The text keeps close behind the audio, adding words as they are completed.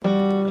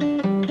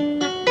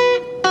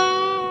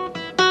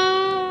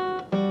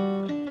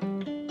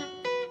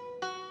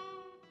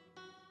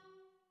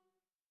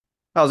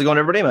How's it going,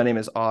 everybody? My name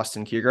is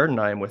Austin Kiergarten.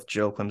 I am with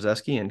Joe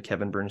Klemzeski and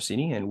Kevin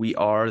Bernstein, and we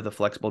are the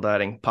Flexible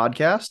Dieting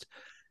Podcast.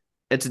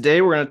 And today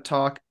we're going to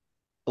talk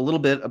a little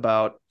bit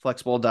about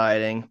flexible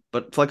dieting,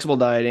 but flexible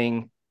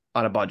dieting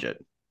on a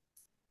budget.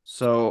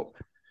 So,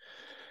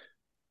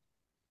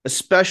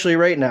 especially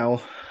right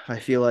now, I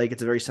feel like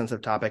it's a very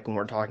sensitive topic when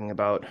we're talking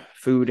about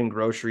food and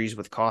groceries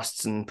with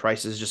costs and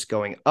prices just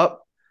going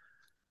up.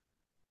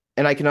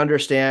 And I can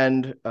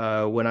understand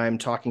when I'm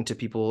talking to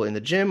people in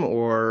the gym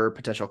or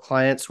potential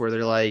clients where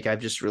they're like,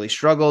 I've just really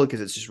struggled because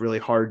it's just really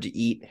hard to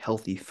eat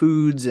healthy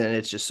foods and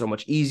it's just so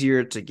much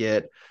easier to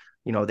get,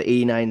 the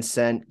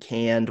 89-cent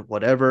canned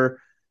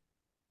whatever.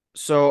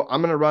 So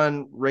I'm going to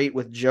run right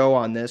with Joe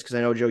on this because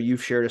I know, Joe,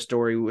 you've shared a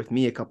story with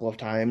me a couple of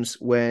times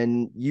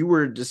when you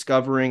were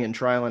discovering and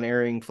trial and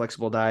erroring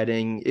flexible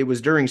dieting. It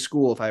was during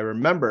school, if I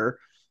remember.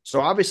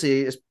 So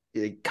obviously,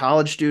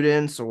 college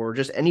students or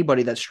just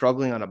anybody that's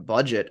struggling on a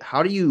budget,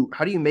 how do you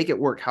make it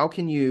work? How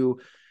can you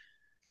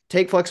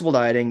take flexible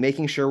dieting,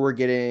 making sure we're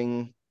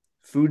getting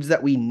foods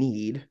that we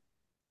need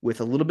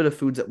with a little bit of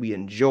foods that we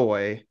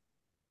enjoy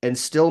and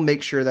still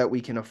make sure that we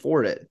can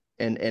afford it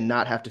and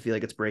not have to feel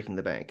like it's breaking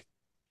the bank?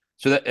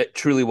 So that it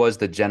truly was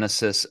the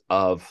genesis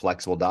of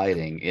flexible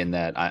dieting in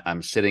that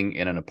I'm sitting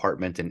in an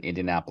apartment in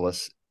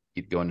Indianapolis,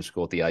 going to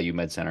school at the IU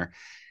Med Center,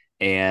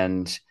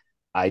 and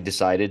I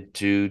decided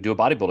to do a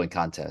bodybuilding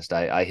contest.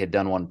 I had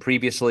done one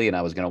previously and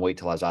I was going to wait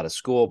till I was out of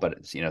school,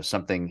 but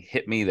something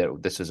hit me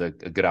that this is a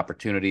good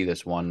opportunity.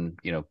 This one,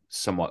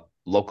 somewhat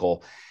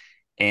local.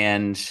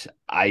 And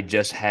I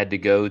just had to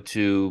go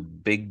to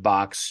big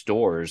box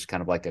stores,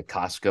 kind of like a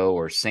Costco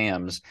or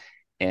Sam's,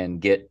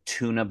 and get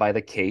tuna by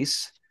the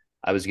case.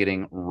 I was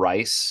getting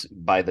rice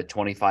by the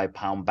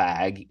 25-pound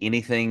bag,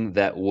 anything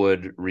that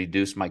would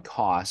reduce my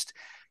cost.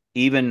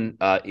 Even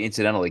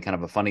incidentally, kind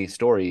of a funny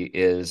story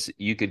is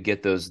you could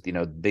get those,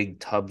 big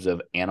tubs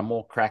of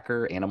animal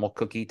cracker, animal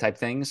cookie type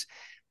things.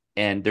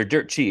 And they're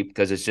dirt cheap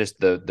because it's just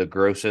the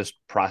grossest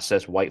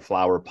processed white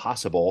flour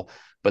possible,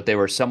 but they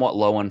were somewhat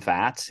low in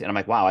fat. And I'm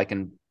like, wow, I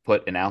can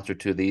put an ounce or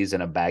two of these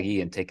in a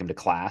baggie and take them to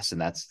class. And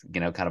that's,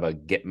 kind of a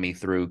get me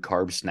through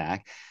carb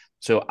snack.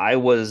 So I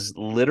was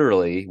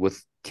literally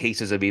with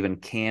cases of even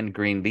canned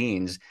green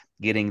beans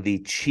getting the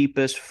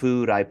cheapest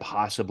food I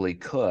possibly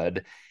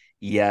could,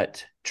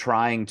 yet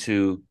trying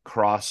to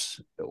cross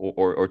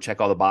or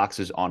check all the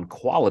boxes on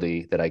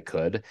quality that I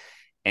could.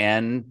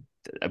 And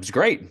it was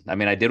great. I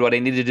mean, I did what I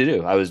needed to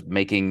do. I was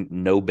making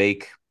no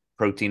bake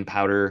protein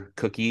powder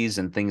cookies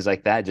and things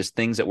like that, just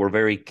things that were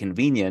very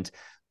convenient.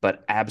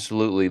 But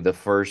absolutely, the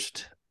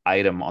first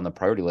item on the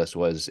priority list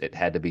was it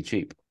had to be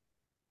cheap.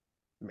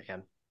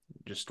 Man,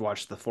 just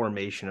watch the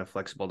formation of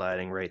flexible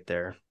dieting right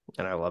there,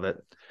 and I love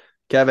it.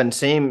 Kevin,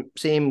 same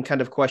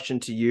kind of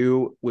question to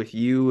you with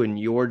you and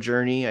your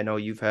journey. I know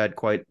you've had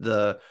quite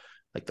the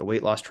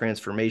weight loss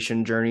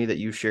transformation journey that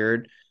you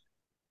shared.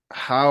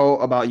 How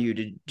about you?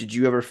 Did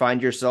you ever find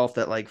yourself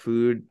that like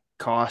food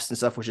costs and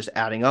stuff was just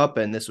adding up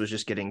and this was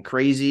just getting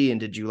crazy? And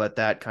did you let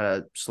that kind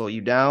of slow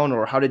you down?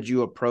 Or how did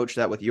you approach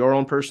that with your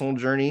own personal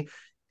journey?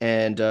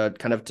 And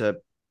kind of to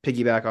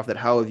piggyback off that,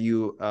 how have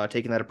you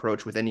taken that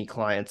approach with any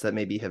clients that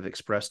maybe have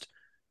expressed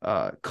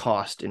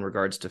cost in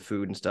regards to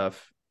food and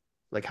stuff?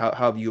 Like how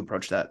have you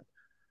approached that?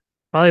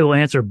 Probably will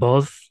answer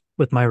both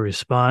with my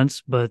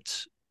response,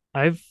 but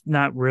I've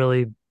not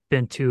really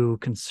been too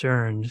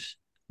concerned.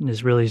 And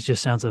this really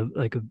just sounds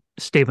like a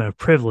statement of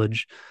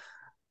privilege,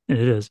 and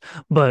it is.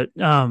 But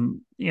I've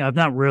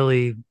not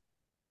really,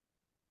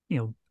 you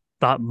know,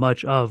 thought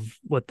much of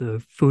what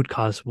the food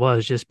cost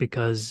was, just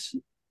because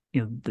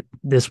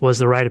this was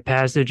the rite of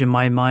passage in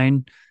my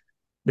mind.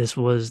 This is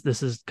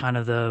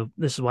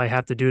what I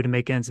have to do to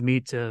make ends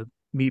meet to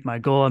meet my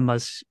goal.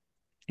 Unless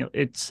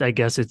it's I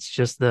guess it's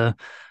just the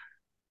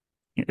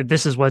if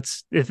this is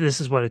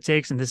what it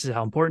takes and this is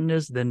how important it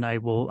is, then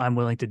I'm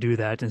willing to do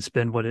that and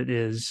spend what it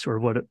is or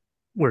what it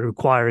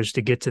requires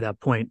to get to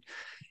that point.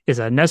 Is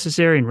that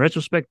necessary in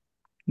retrospect?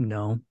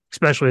 No,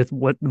 especially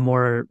with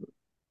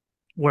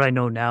what I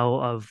know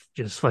now of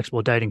just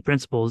flexible dieting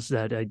principles,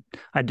 that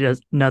I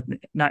just not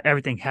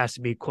everything has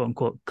to be quote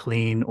unquote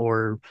clean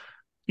or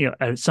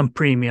some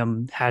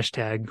premium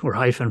hashtag or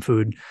hyphen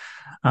food.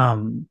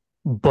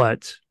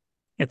 But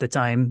at the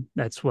time,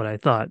 that's what I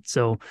thought.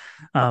 So,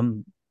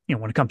 when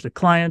it comes to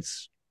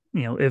clients,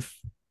 if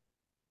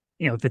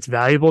if it's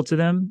valuable to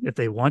them, if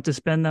they want to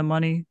spend that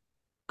money,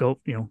 go,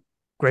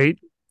 great.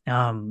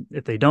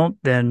 If they don't,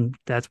 then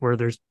that's where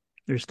there's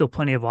still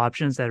plenty of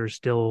options that are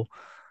still,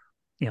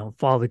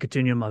 follow the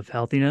continuum of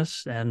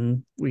healthiness,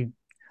 and we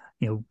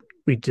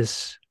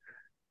just,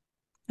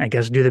 I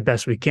guess, do the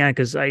best we can,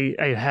 because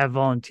I have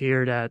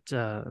volunteered at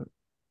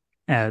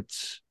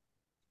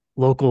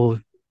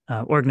local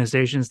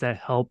organizations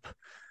that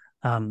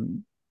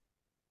um,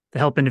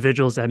 help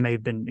individuals that may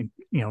have been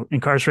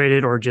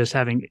incarcerated or just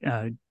having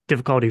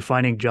difficulty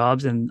finding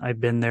jobs, and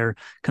I've been their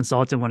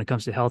consultant when it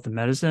comes to health and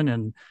medicine.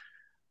 And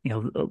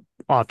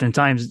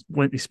oftentimes,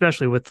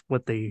 especially with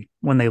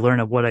when they learn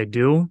of what I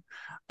do,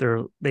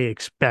 they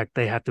expect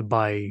they have to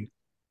buy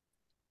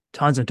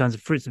tons and tons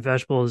of fruits and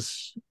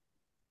vegetables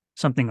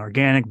something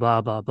organic,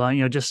 blah, blah, blah,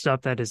 just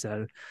stuff that is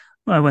a,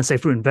 well, I wouldn't say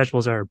fruit and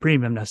vegetables are a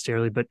premium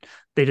necessarily, but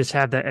they just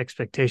have that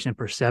expectation and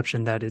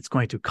perception that it's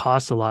going to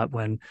cost a lot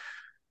when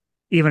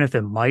even if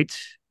it might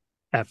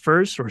at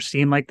first or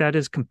seem like that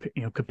is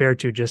compared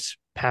to just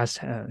past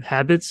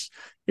habits,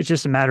 it's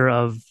just a matter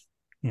of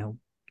you know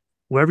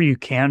wherever you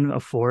can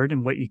afford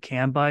and what you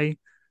can buy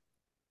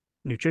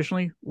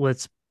nutritionally.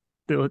 Let's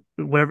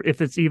whatever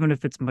if it's even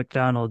if it's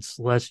McDonald's,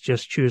 let's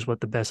just choose what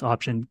the best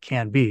option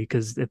can be,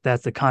 because if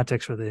that's the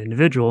context for the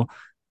individual,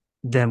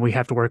 then we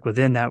have to work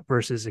within that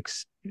versus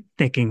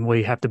thinking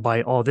we have to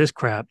buy all this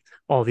crap,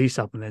 all these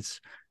supplements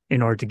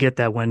in order to get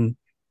that when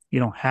you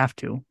don't have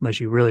to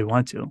unless you really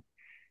want to.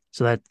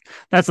 So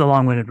that's a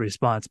long-winded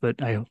response,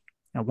 but I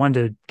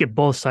wanted to get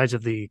both sides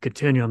of the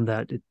continuum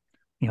that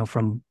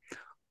from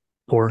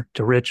poor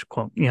to rich.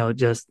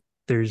 Just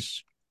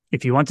there's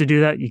if you want to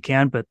do that, you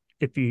can, but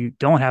if you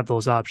don't have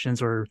those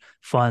options or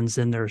funds,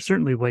 then there are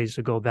certainly ways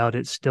to go about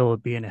it still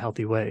being a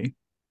healthy way.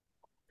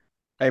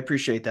 I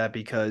appreciate that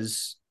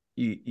because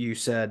you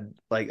said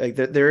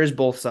there is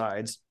both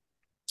sides.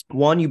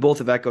 One, you both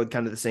have echoed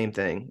kind of the same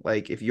thing.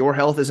 Like if your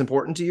health is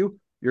important to you,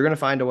 you're going to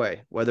find a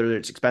way, whether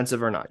it's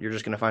expensive or not. You're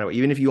just going to find a way,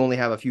 even if you only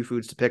have a few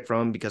foods to pick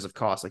from because of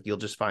cost. Like you'll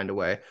just find a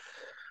way.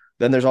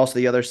 Then there's also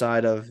the other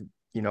side of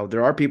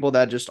there are people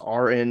that just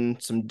are in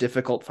some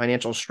difficult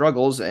financial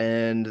struggles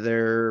and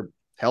their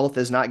health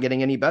is not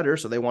getting any better,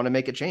 so they want to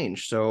make a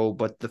change. So,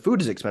 but the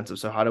food is expensive.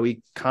 So how do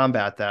we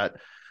combat that?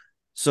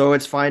 So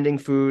it's finding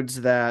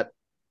foods that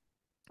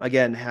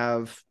again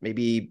have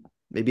maybe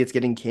it's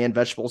getting canned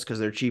vegetables because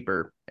they're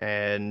cheaper.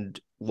 And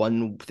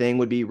one thing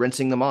would be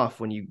rinsing them off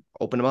when you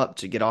open them up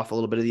to get off a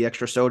little bit of the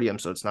extra sodium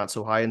so it's not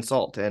so high in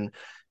salt. And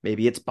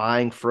maybe it's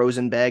buying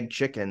frozen bagged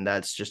chicken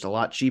that's just a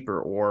lot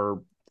cheaper,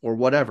 or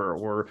whatever,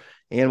 or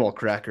animal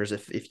crackers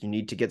if you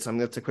need to get something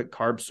that's a quick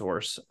carb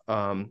source.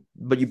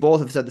 But you both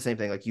have said the same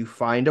thing, like you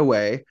find a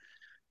way.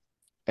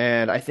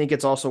 And I think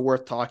it's also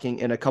worth talking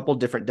in a couple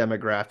different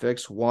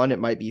demographics. One, it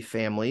might be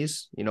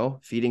families.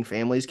 Feeding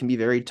families can be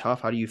very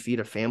tough. How do you feed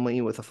a family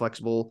with a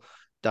flexible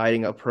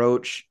dieting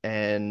approach?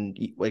 And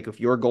like if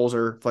your goals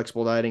are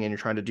flexible dieting and you're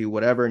trying to do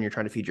whatever and you're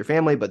trying to feed your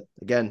family, but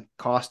again,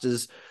 cost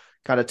is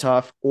kind of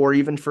tough. Or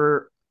even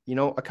for,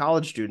 a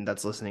college student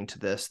that's listening to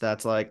this,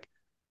 that's like,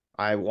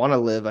 I want to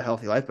live a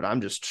healthy life, but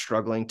I'm just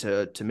struggling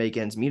to make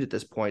ends meet at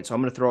this point. So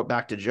I'm going to throw it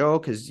back to Joe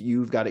because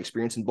you've got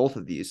experience in both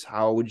of these.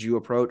 How would you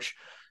approach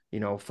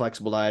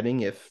flexible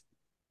dieting if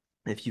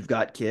you've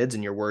got kids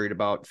and you're worried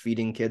about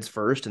feeding kids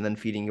first and then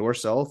feeding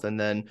yourself, and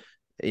then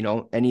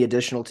any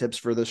additional tips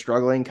for the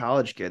struggling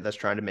college kid that's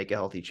trying to make a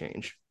healthy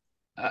change?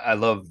 I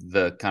love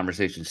the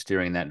conversation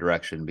steering in that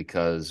direction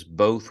because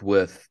both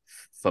with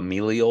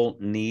familial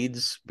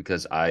needs,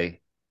 because I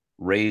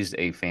raised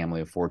a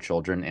family of 4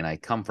 children and I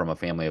come from a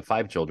family of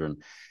 5 children,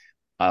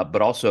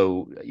 but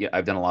also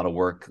I've done a lot of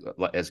work,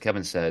 as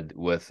Kevin said,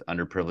 with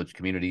underprivileged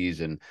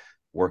communities and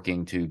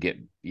working to get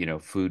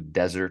food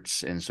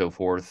deserts and so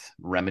forth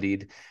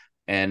remedied.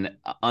 And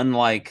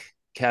unlike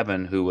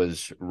Kevin, who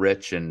was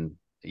rich and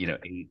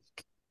ate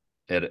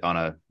on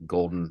a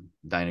golden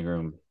dining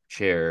room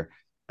chair,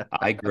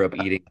 I grew up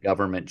eating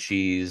government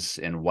cheese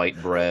and white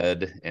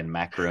bread and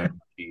macaroni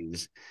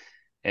cheese.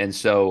 And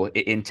so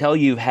until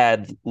you've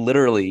had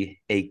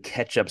literally a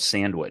ketchup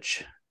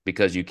sandwich,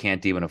 because you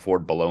can't even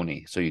afford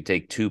bologna, so you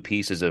take 2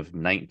 pieces of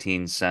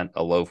 19-cent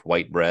a loaf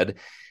white bread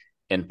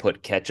and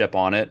put ketchup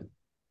on it,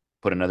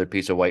 put another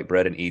piece of white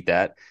bread and eat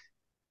that,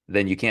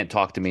 then you can't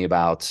talk to me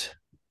about,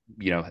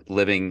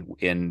 living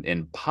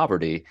in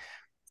poverty.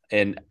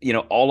 And,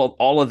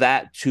 all of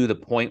that, to the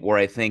point where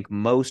I think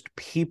most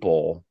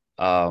people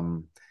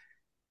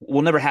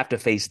will never have to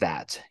face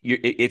that.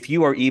 If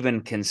you are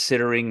even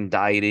considering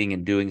dieting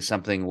and doing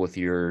something with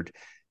your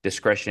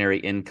discretionary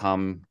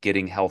income,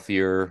 getting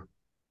healthier,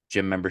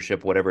 gym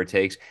membership, whatever it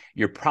takes,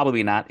 you're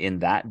probably not in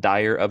that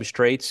dire of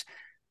straits,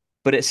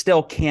 but it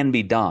still can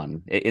be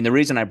done. And the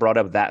reason I brought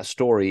up that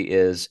story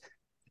is,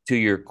 to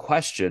your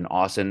question,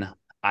 Austin,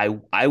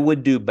 I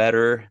would do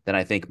better than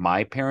I think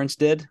my parents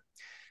did,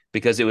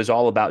 because it was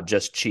all about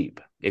just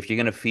cheap. If you're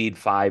going to feed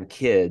 5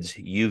 kids,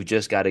 you've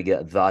just got to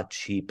get the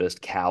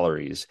cheapest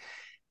calories.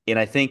 And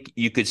I think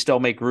you could still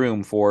make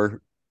room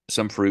for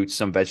some fruits,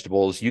 some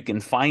vegetables. You can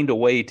find a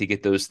way to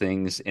get those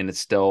things, and it's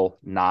still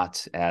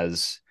not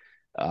as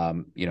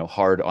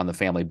hard on the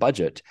family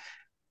budget.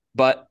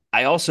 But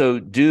I also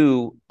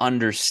do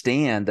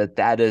understand that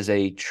that is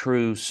a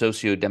true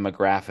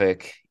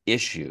socio-demographic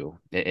issue.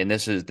 And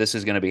this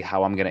is going to be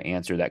how I'm going to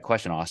answer that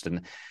question,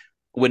 Austin.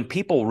 When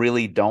people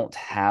really don't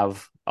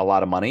have a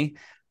lot of money,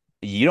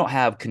 you don't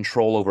have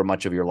control over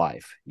much of your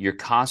life. You're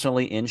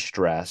constantly in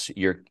stress.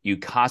 You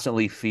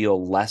constantly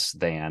feel less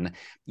than.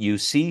 You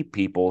see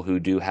people who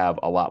do have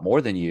a lot more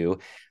than you.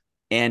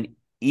 And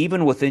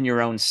even within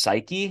your own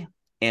psyche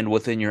and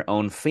within your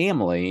own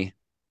family,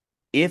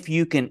 if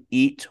you can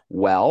eat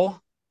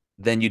well,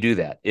 then you do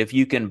that. If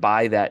you can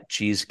buy that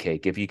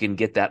cheesecake, if you can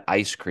get that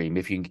ice cream,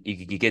 if you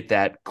can get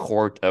that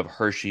quart of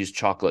Hershey's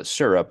chocolate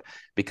syrup,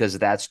 because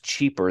that's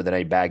cheaper than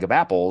a bag of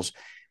apples,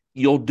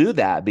 you'll do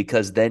that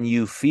because then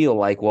you feel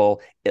like,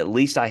 well, at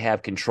least I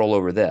have control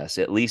over this.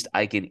 At least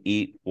I can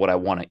eat what I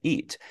want to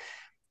eat.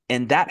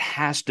 And that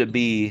has to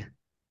be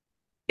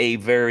a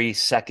very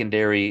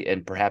secondary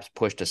and perhaps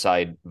pushed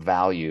aside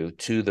value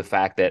to the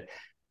fact that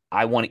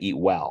I want to eat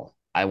well.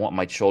 I want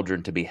my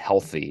children to be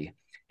healthy.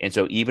 And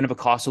so even if it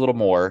costs a little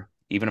more,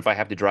 even if I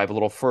have to drive a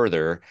little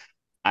further,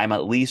 I'm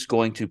at least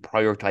going to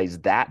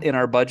prioritize that in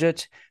our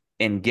budget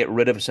and get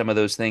rid of some of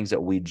those things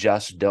that we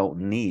just don't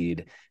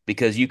need,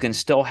 because you can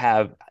still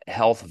have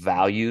health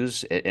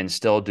values and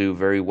still do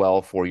very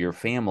well for your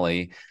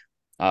family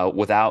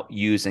without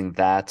using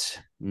that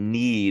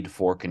need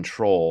for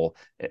control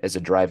as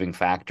a driving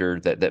factor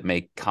that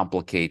may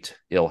complicate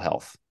ill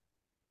health.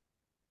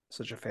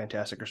 Such a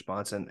fantastic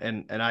response.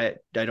 And I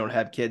don't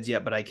have kids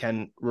yet, but I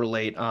can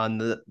relate on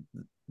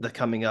the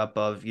coming up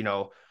of, you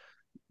know,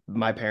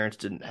 my parents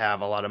didn't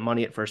have a lot of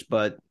money at first,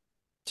 but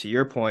to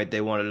your point,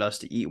 they wanted us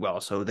to eat well.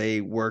 So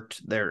they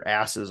worked their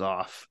asses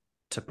off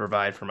to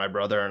provide for my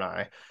brother and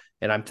I.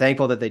 And I'm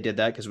thankful that they did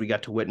that because we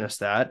got to witness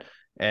that.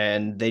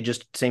 And they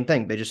just, same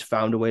thing, they just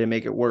found a way to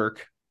make it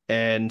work.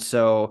 And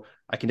so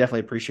I can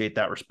definitely appreciate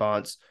that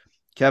response.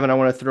 Kevin, I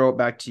want to throw it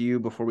back to you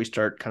before we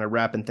start kind of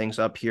wrapping things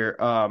up here.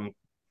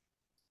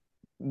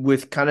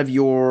 With kind of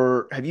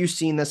have you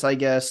seen this, I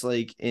guess,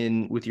 like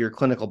with your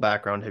clinical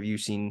background, have you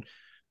seen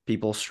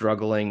people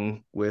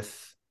struggling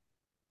with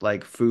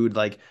like food?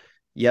 Like,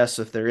 yes,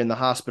 if they're in the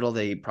hospital,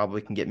 they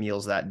probably can get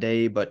meals that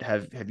day, but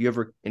have you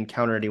ever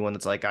encountered anyone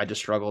that's like, I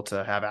just struggle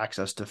to have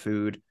access to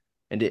food?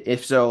 And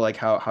if so, like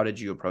how did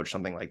you approach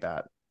something like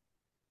that?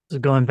 So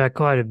going back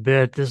quite a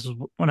bit, this is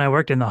when I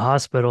worked in the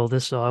hospital.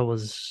 I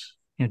was,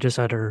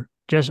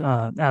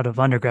 out of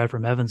undergrad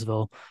from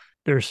Evansville.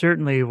 There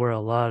certainly were a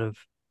lot of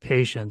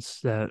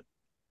patients that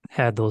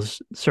had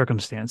those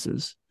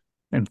circumstances,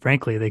 and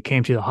frankly, they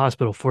came to the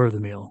hospital for the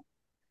meal.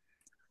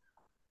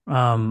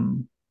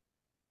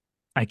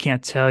 I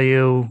can't tell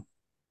you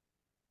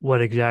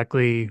what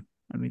exactly.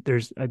 I mean,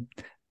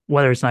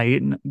 whether it's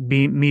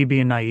me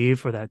being naive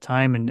for that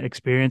time and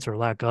experience or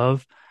lack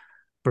of,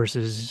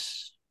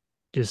 versus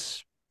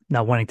just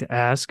not wanting to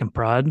ask and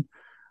prod.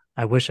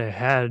 I wish I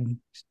had,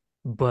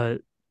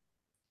 but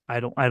I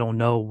don't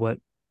know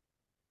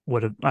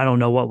I don't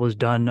know what was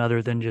done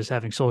other than just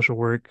having social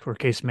work or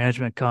case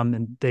management come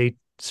and they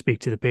speak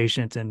to the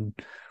patient and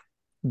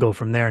go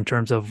from there in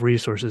terms of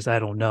resources. I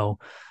don't know.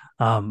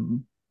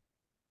 Um,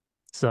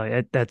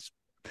 that's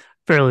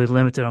fairly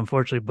limited,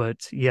 unfortunately.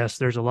 But yes,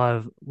 there's a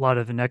lot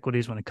of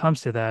inequities when it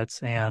comes to that,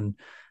 and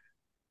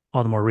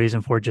all the more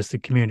reason for just the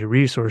community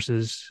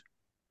resources,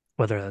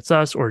 whether that's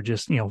us or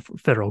just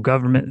federal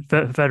government,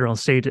 federal and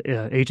state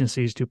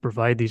agencies to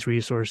provide these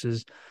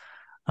resources.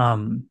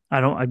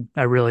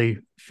 I really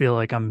feel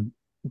like I'm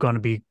going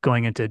to be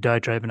going into a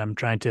diatribe, and I'm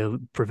trying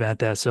to prevent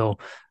that. So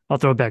I'll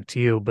throw it back to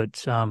you.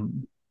 But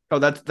Oh,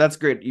 that's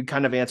great. You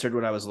kind of answered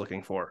what I was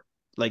looking for,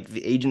 like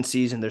the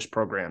agencies and there's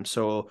programs.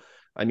 So,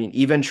 I mean,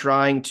 even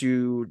trying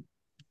to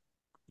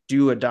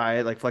do a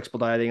diet, like flexible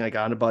dieting, like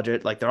on a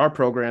budget, like there are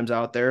programs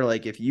out there.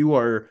 Like if you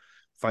are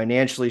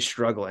financially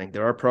struggling,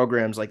 there are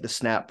programs like the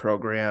SNAP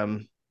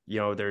program,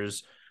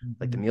 there's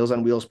like the Meals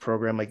on Wheels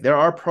program. Like there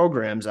are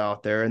programs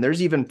out there, and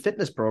there's even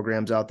fitness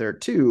programs out there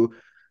too.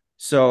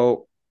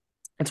 So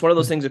it's one of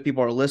those things that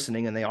people are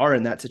listening and they are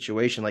in that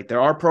situation. Like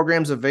there are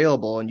programs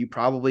available, and you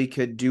probably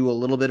could do a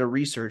little bit of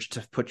research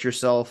to put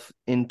yourself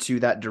into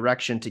that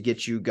direction to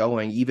get you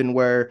going, even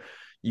where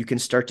you can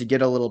start to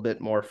get a little bit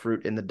more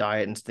fruit in the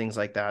diet and things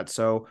like that.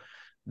 So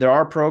there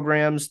are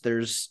programs,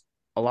 there's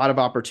a lot of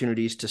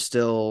opportunities to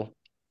still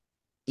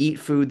eat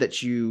food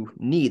that you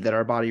need, that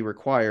our body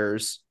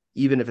requires,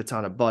 even if it's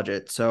on a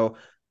budget. So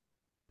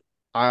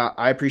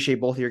I appreciate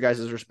both of your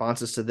guys'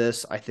 responses to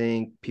this. I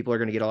think people are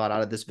going to get a lot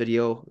out of this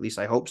video. At least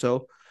I hope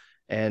so.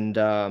 And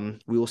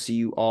we will see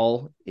you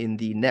all in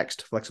the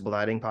next Flexible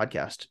Dieting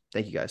podcast.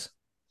 Thank you, guys.